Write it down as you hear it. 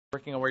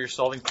Working on where you're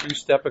solving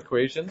two-step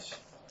equations.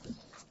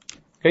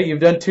 Okay, you've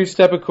done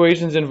two-step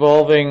equations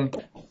involving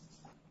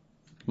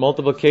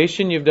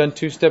multiplication. You've done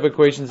two-step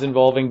equations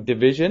involving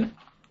division.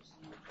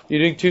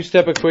 You're doing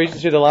two-step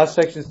equations here. The last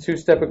section is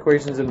two-step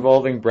equations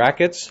involving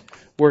brackets.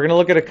 We're going to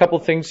look at a couple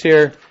things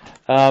here.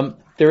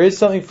 There is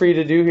something for you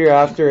to do here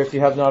after if you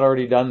have not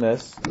already done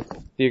this,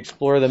 the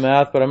Explore the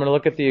Math, but I'm going to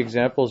look at the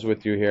examples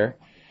with you here.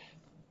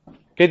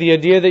 Okay, the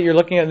idea that you're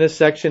looking at in this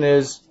section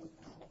is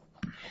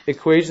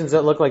equations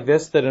that look like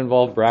this that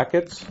involve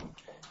brackets.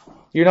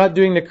 You're not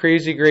doing the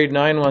crazy grade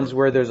 9 ones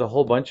where there's a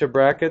whole bunch of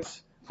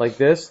brackets like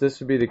this. This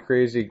would be the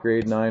crazy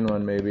grade 9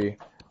 one maybe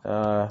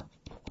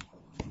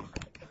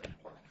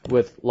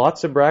with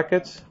lots of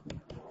brackets.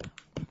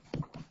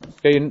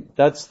 Okay,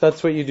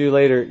 that's what you do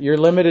later. You're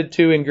limited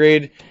to in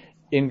grade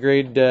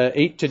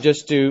 8 to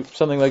just do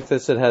something like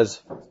this that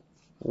has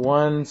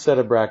one set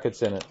of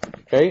brackets in it.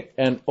 Okay,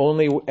 and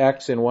only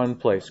x in one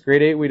place.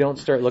 Grade 8 we don't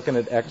start looking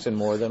at x in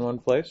more than one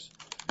place.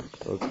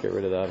 So let's get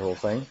rid of that whole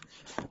thing.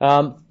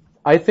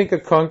 I think a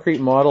concrete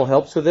model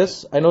helps with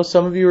this. I know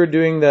some of you are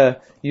doing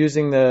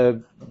using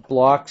the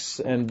blocks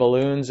and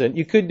balloons, and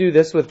you could do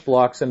this with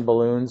blocks and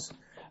balloons.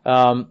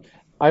 I'm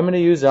going to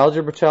use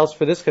Algebra Tiles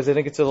for this because I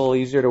think it's a little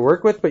easier to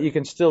work with, but you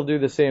can still do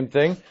the same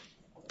thing.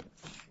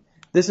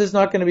 This is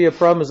not going to be a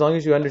problem as long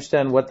as you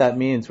understand what that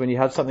means when you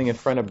have something in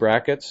front of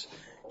brackets.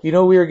 You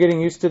know, we are getting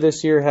used to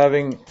this year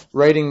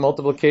writing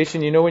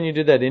multiplication. You know when you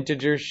did that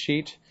integer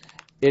sheet,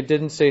 it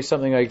didn't say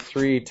something like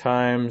 3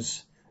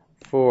 times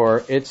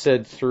 4. It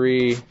said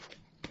 3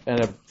 and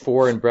a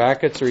 4 in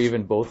brackets, or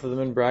even both of them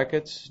in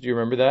brackets. Do you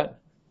remember that?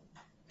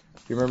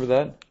 Do you remember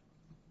that?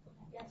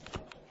 Yes.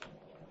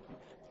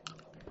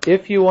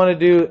 If you want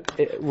to do,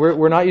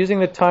 we're not using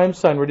the times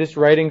sign. We're just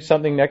writing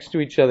something next to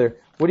each other.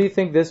 What do you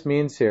think this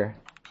means here?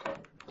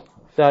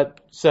 That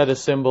set of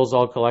symbols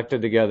all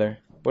collected together.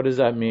 What does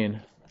that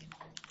mean?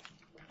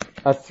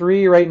 A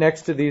 3 right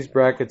next to these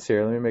brackets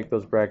here. Let me make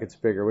those brackets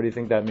bigger. What do you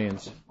think that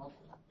means?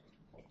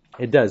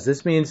 It does.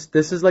 This means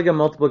this is like a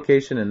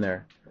multiplication in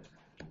there.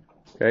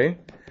 Okay?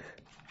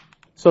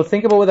 So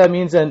think about what that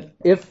means. And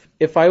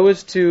if I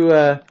was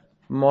to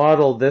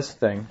model this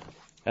thing,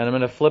 and I'm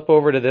going to flip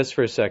over to this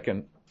for a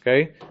second.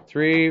 Okay?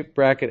 3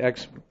 bracket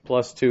x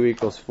plus 2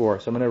 equals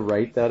 4. So I'm going to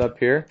write that up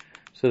here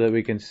so that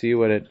we can see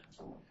what it...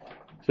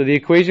 So the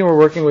equation we're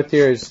working with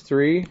here is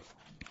 3x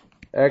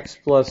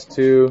plus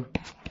 2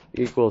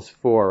 equals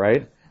 4,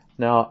 right?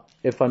 Now,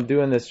 if I'm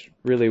doing this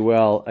really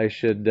well, I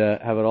should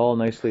have it all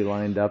nicely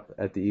lined up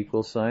at the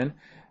equal sign.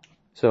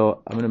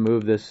 So I'm going to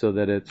move this so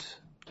that it's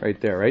right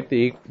there, right?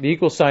 The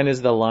equal sign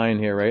is the line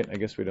here, right? I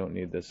guess we don't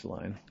need this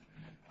line.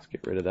 Let's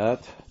get rid of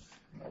that.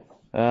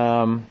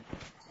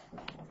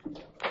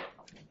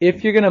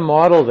 If you're going to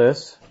model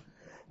this,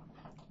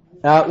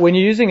 when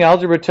you're using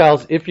Algebra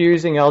Tiles, if you're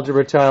using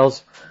Algebra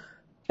Tiles,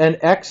 an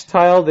X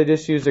tile, they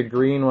just use a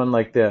green one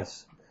like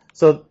this.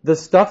 So the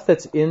stuff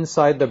that's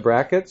inside the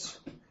brackets,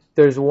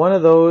 there's one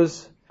of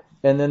those,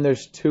 and then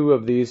there's 2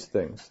 of these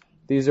things.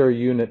 These are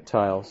unit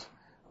tiles.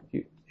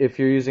 If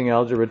you're using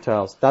Algebra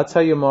Tiles, that's how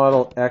you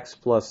model x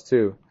plus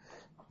 2.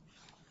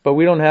 But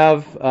we don't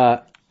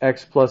have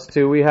x plus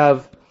 2. We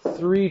have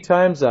 3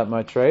 times that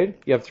much, right?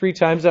 You have 3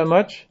 times that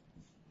much.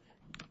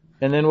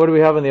 And then what do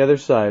we have on the other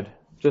side?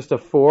 Just a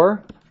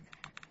 4.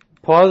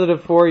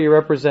 Positive 4 you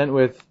represent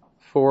with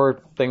 4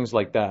 things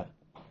like that.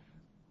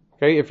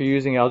 Okay, if you're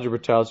using Algebra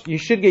Tiles, you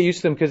should get used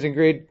to them because in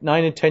grade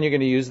 9 and 10 you're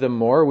going to use them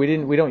more.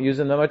 We don't use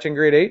them that much in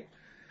grade 8,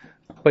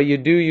 but you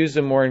do use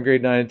them more in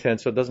grade 9 and 10,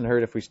 so it doesn't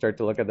hurt if we start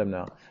to look at them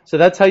now. So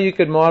that's how you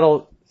could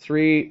model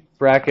 3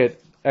 bracket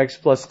x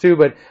plus 2,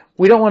 but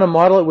we don't want to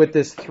model it with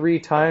this 3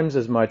 times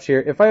as much here.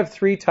 If I have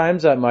 3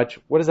 times that much,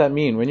 what does that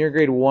mean? When you're in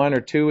grade 1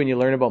 or 2 and you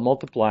learn about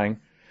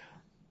multiplying,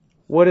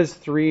 what does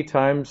 3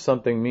 times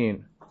something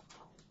mean?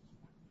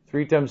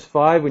 3 times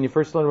 5, when you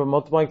first learn about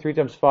multiplying, 3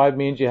 times 5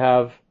 means you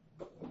have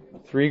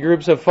 3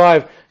 groups of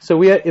 5.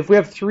 So if we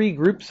have 3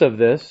 groups of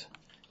this,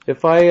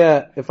 if I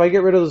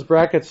get rid of those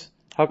brackets,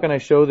 how can I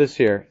show this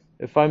here?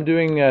 If I'm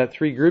doing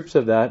 3 groups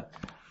of that,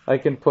 I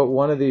can put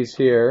one of these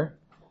here,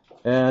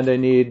 and I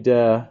need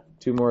 2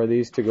 more of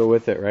these to go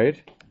with it,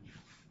 right?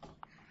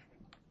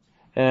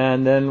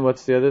 And then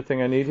what's the other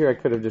thing I need here? I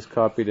could have just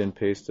copied and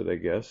pasted, I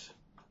guess.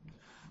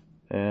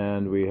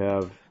 And we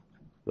have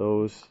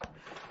those.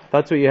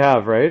 That's what you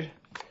have, right?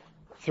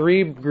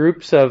 3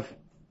 groups of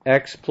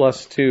x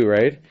plus 2,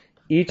 right?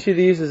 Each of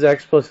these is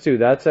x plus 2.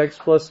 That's x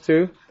plus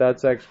 2,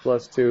 that's x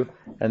plus 2,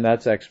 and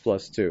that's x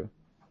plus 2.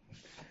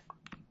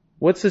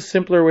 What's the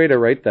simpler way to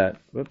write that?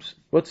 Whoops.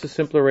 What's the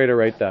simpler way to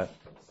write that?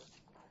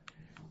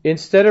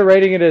 Instead of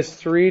writing it as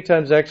 3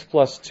 times x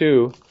plus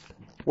 2,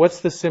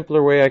 what's the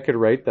simpler way I could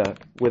write that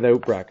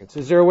without brackets?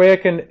 Is there a way I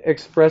can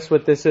express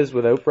what this is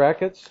without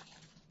brackets?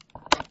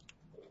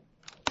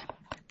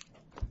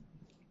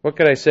 What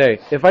could I say?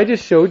 If I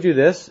just showed you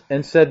this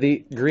and said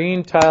the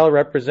green tile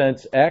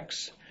represents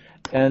x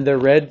and the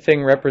red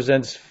thing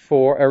represents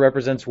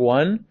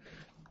 1,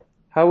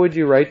 how would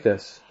you write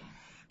this?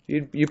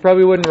 You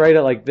probably wouldn't write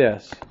it like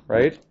this,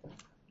 right?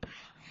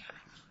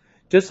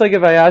 Just like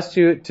if I asked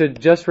you to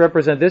just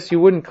represent this, you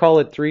wouldn't call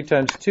it 3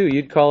 times 2.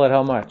 You'd call it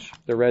how much?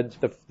 The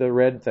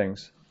red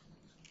things.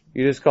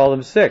 You just call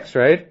them 6,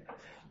 right?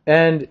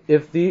 And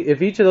if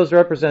each of those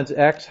represents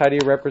x, how do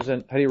you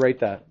write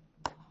that?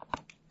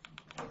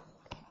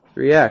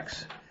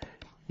 3x.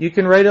 You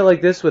can write it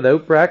like this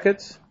without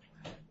brackets,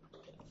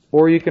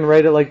 or you can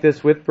write it like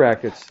this with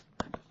brackets.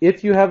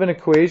 If you have an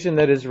equation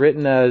that is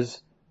written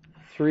as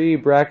 3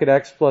 bracket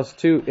x plus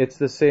 2, it's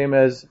the same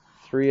as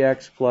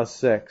 3x plus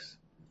 6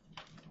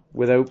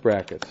 without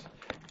brackets.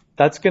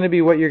 That's going to be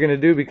what you're going to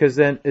do, because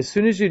then as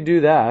soon as you do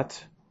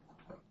that,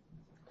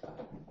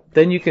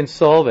 then you can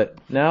solve it.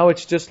 Now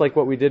it's just like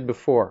what we did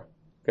before.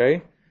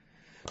 Okay?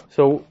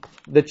 So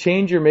the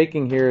change you're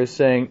making here is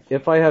saying,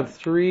 if I have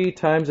 3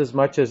 times as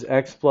much as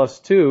x plus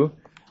 2,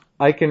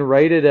 I can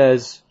write it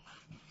as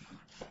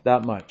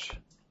that much.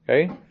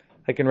 Okay?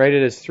 I can write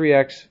it as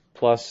 3x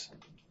plus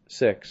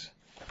 6.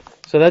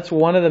 So that's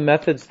one of the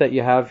methods that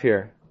you have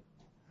here.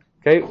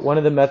 Okay? One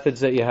of the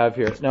methods that you have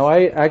here. Now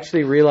I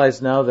actually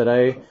realize now that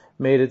I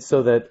made it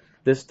so that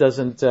this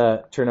doesn't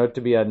turn out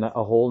to be a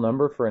whole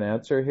number for an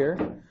answer here.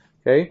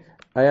 Okay?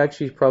 I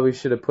actually probably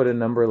should have put a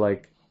number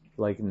like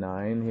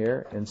 9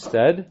 here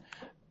instead.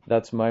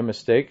 That's my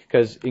mistake,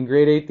 because in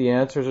grade 8 the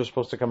answers are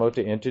supposed to come out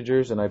to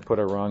integers, and I put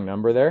a wrong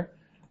number there.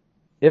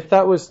 If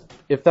that was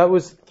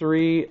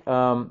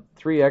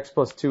 3x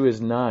plus 2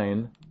 is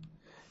 9,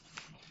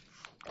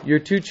 your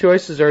two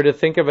choices are to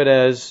think of it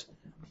as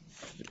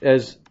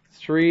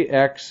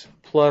 3x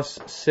plus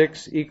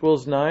 6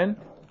 equals 9.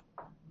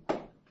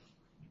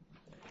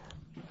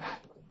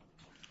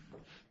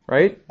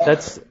 Right?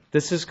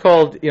 This is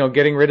called,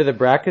 getting rid of the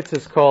brackets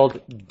is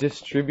called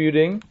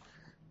distributing.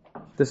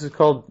 This is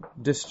called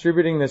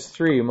distributing this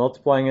 3,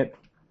 multiplying it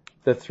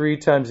the 3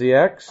 times the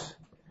x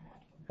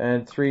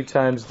and 3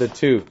 times the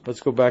 2. Let's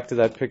go back to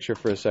that picture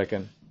for a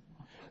second.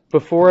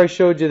 Before I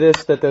showed you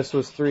this, that this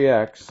was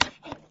 3x,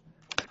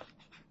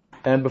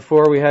 and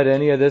before we had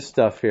any of this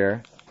stuff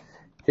here,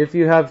 if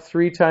you have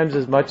 3 times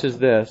as much as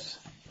this,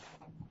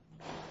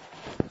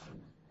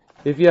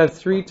 if you have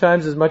 3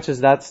 times as much as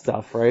that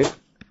stuff, right?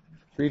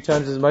 3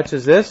 times as much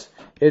as this,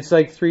 it's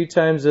like 3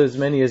 times as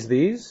many as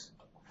these,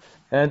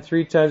 and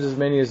 3 times as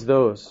many as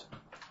those.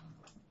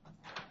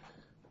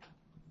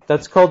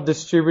 That's called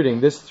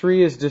distributing. This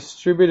 3 is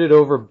distributed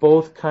over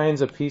both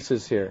kinds of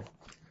pieces here.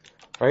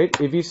 Right?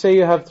 If you say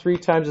you have 3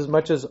 times as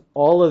much as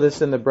all of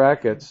this in the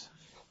brackets,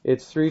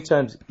 it's 3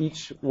 times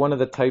each one of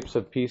the types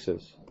of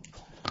pieces.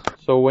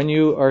 So when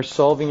you are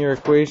solving your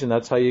equation,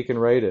 that's how you can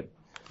write it.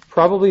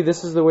 Probably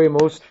this is the way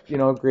most,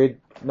 grade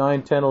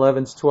 9, 10,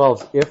 11s,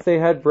 12s, if they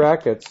had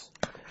brackets,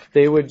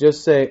 they would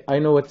just say, I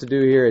know what to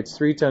do here. It's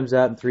 3 times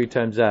that and 3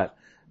 times that.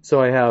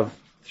 So I have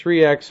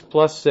 3x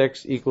plus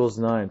 6 equals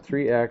 9.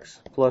 3x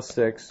plus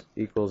 6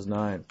 equals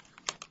 9.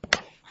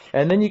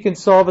 And then you can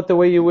solve it the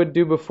way you would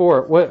do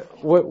before.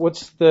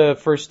 What's the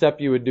first step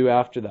you would do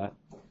after that?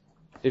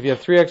 If you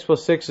have 3x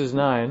plus 6 is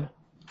 9,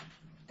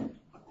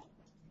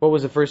 what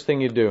was the first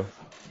thing you'd do?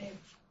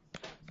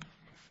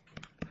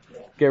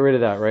 Get rid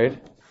of that, right?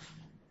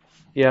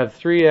 You have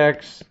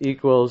 3x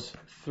equals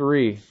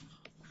 3.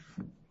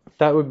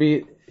 That would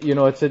be,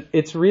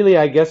 it's really,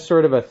 I guess,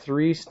 sort of a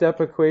 3-step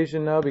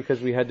equation now,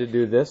 because we had to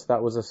do this.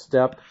 That was a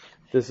step.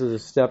 This is a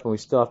step, and we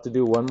still have to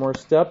do one more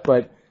step,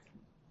 but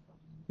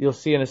you'll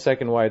see in a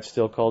second why it's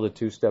still called a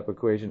 2-step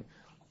equation.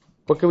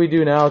 What can we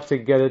do now to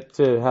get it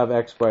to have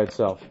x by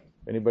itself?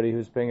 Anybody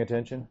who's paying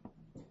attention?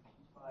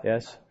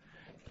 Yes?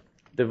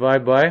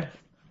 Divide by?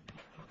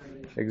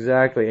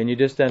 Exactly. And you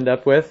just end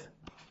up with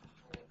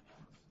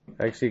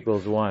x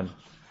equals 1.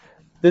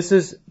 This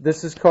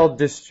is called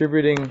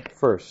distributing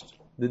first.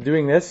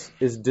 Doing this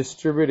is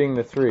distributing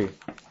the 3.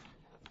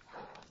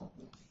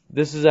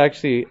 This is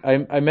actually,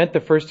 I meant the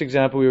first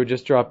example we would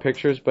just draw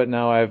pictures, but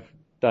now I've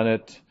done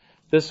it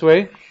this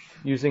way,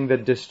 using the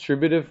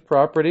distributive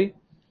property,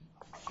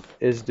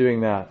 is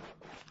doing that.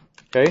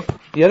 Okay?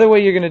 The other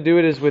way you're going to do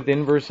it is with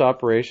inverse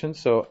operations.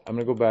 So I'm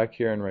going to go back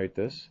here and write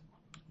this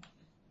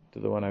to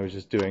the one I was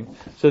just doing.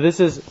 So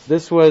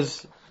this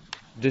was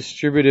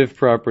distributive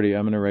property.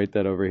 I'm going to write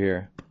that over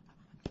here.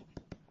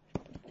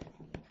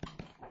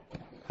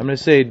 I'm going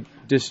to say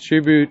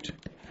distribute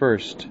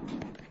first.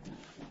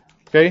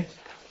 Okay?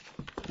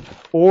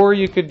 Or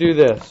you could do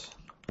this.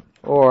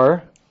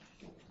 Or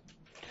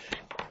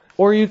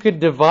you could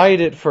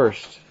divide it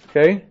first.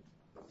 Okay?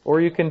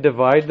 Or you can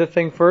divide the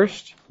thing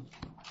first.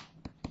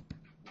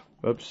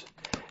 Oops.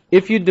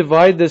 If you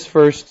divide this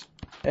first,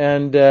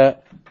 and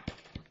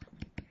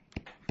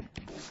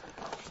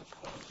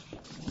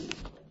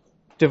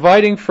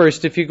dividing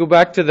first, if you go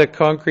back to the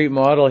concrete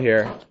model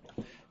here,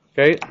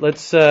 okay,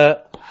 let's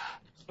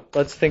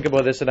think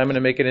about this, and I'm going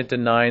to make it into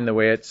 9 the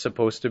way it's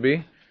supposed to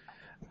be.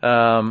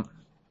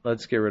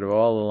 Let's get rid of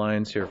all the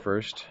lines here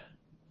first.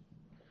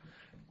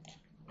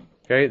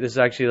 Okay, this is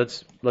actually,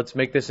 let's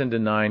make this into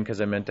 9,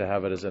 because I meant to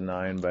have it as a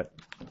 9, but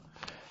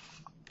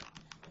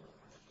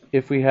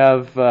if we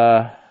have,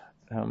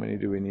 how many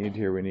do we need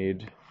here? We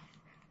need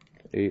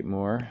 8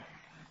 more.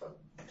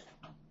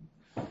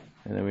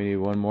 And then we need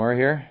 1 more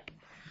here.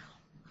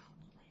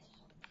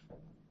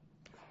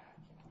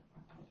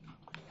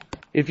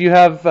 If you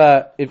have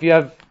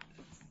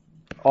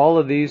all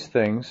of these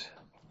things,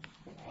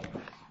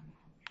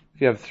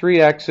 if you have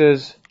 3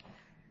 x's,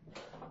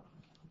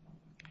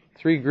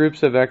 3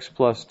 groups of x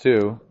plus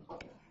 2,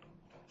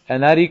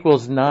 and that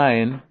equals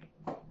 9,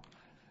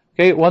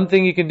 okay, one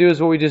thing you can do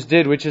is what we just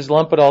did, which is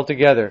lump it all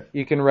together.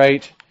 You can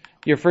write,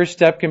 your first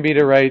step can be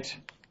to write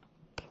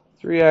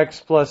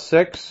 3x plus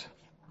 6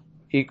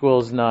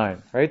 equals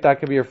 9, right? That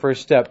could be your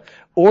first step.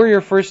 Or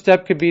your first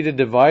step could be to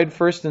divide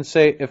first and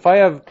say, if I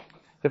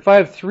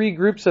have 3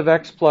 groups of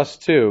x plus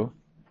 2,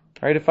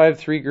 right? If I have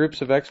 3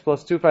 groups of x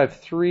plus 2, if I have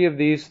 3 of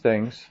these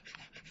things,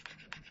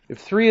 if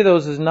 3 of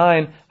those is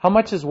 9, how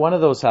much does one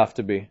of those have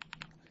to be?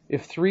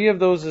 If 3 of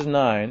those is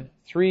 9,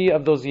 3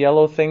 of those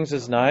yellow things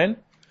is 9,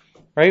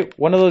 right?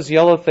 One of those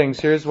yellow things,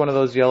 here's one of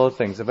those yellow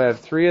things. If I have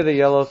 3 of the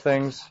yellow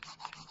things,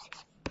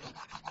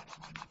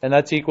 and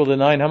that's equal to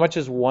 9, how much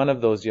is one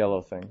of those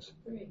yellow things?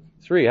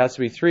 3. It has to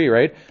be 3,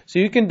 right? So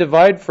you can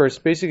divide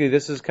first. Basically,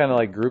 this is kind of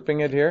like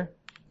grouping it here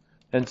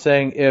and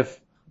saying if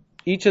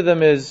each of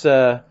them is,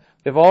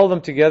 if all of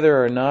them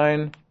together are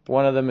 9,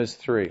 one of them is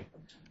 3.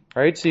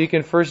 Right? So you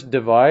can first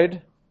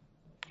divide.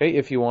 Okay,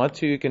 if you want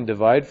to, you can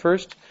divide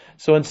first.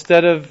 So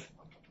instead of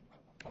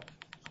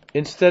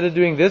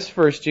doing this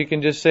first, you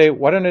can just say,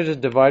 why don't I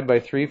just divide by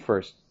 3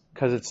 first?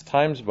 Because it's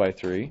times by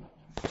 3.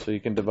 So you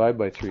can divide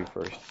by 3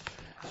 first.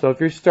 So if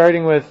you're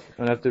starting with, I'm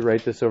going to have to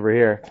write this over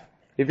here.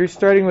 If you're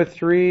starting with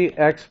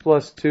 3x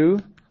plus 2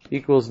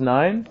 equals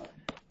 9,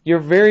 your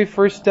very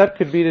first step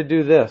could be to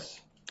do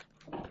this.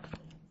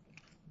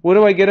 What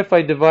do I get if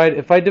I divide?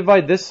 If I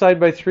divide this side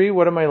by 3,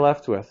 what am I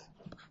left with?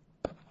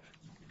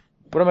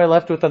 What am I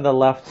left with on the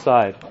left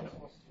side?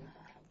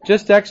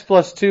 Just x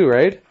plus 2,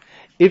 right?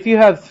 If you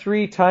have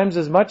 3 times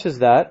as much as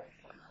that,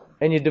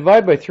 and you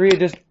divide by 3,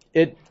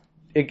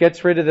 it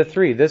gets rid of the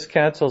 3. This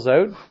cancels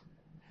out.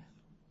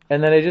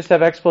 And then I just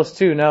have x plus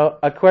 2. Now,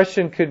 a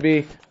question could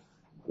be,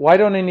 why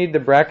don't I need the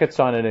brackets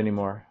on it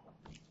anymore?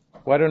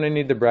 Why don't I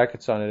need the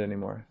brackets on it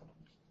anymore?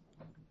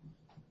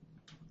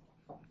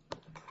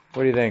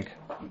 What do you think?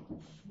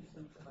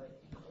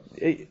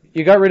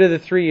 You got rid of the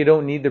 3. You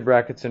don't need the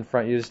brackets in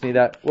front. You just need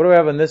that. What do I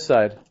have on this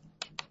side?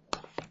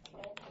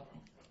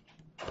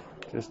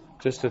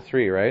 Just a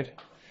 3, right?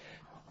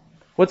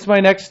 What's my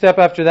next step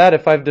after that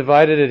if I've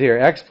divided it here?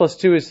 X plus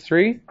 2 is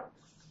 3.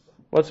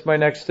 What's my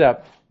next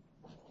step?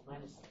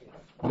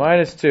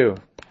 Minus 2.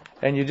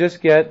 And you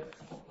just get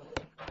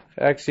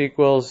x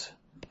equals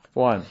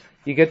 1.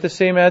 You get the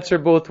same answer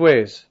both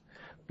ways.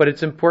 But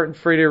it's important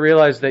for you to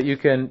realize that you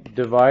can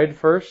divide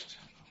first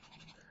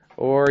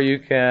or you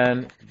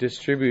can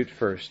distribute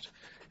first.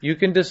 You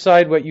can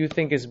decide what you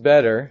think is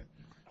better,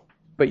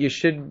 but you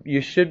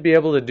should be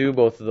able to do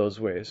both of those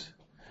ways.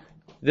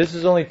 This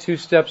is only 2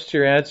 steps to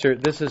your answer.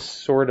 This is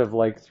sort of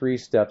like 3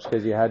 steps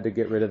because you had to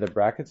get rid of the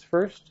brackets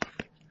first.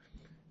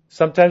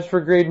 Sometimes for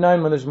grade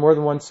 9, when there's more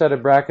than one set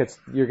of brackets,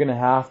 you're going to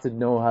have to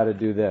know how to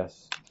do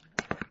this.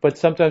 But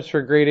sometimes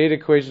for grade 8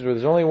 equations where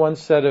there's only one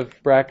set of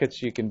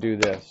brackets, you can do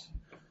this.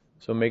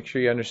 So make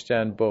sure you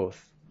understand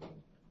both.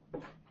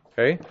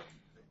 Okay?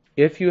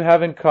 If you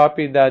haven't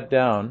copied that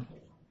down,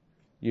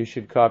 you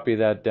should copy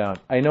that down.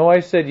 I know I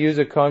said use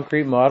a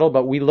concrete model,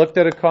 but we looked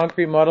at a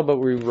concrete model, but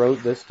we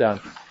wrote this down.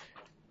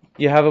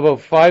 You have about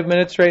 5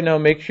 minutes right now.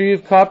 Make sure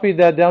you've copied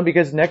that down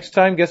because next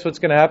time, guess what's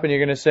going to happen? You're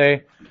going to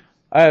say,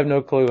 I have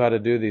no clue how to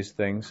do these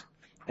things,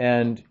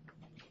 and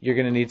you're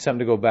going to need something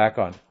to go back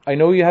on. I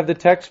know you have the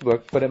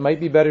textbook, but it might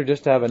be better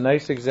just to have a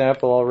nice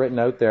example all written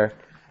out there.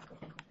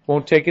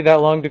 Won't take you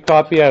that long to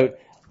copy out.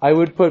 I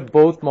would put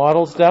both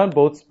models down,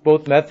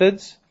 both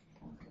methods.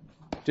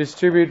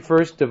 Distribute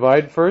first,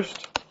 divide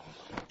first.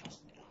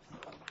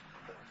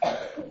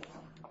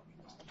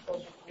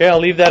 Okay, I'll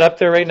leave that up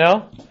there right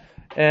now.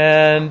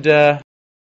 And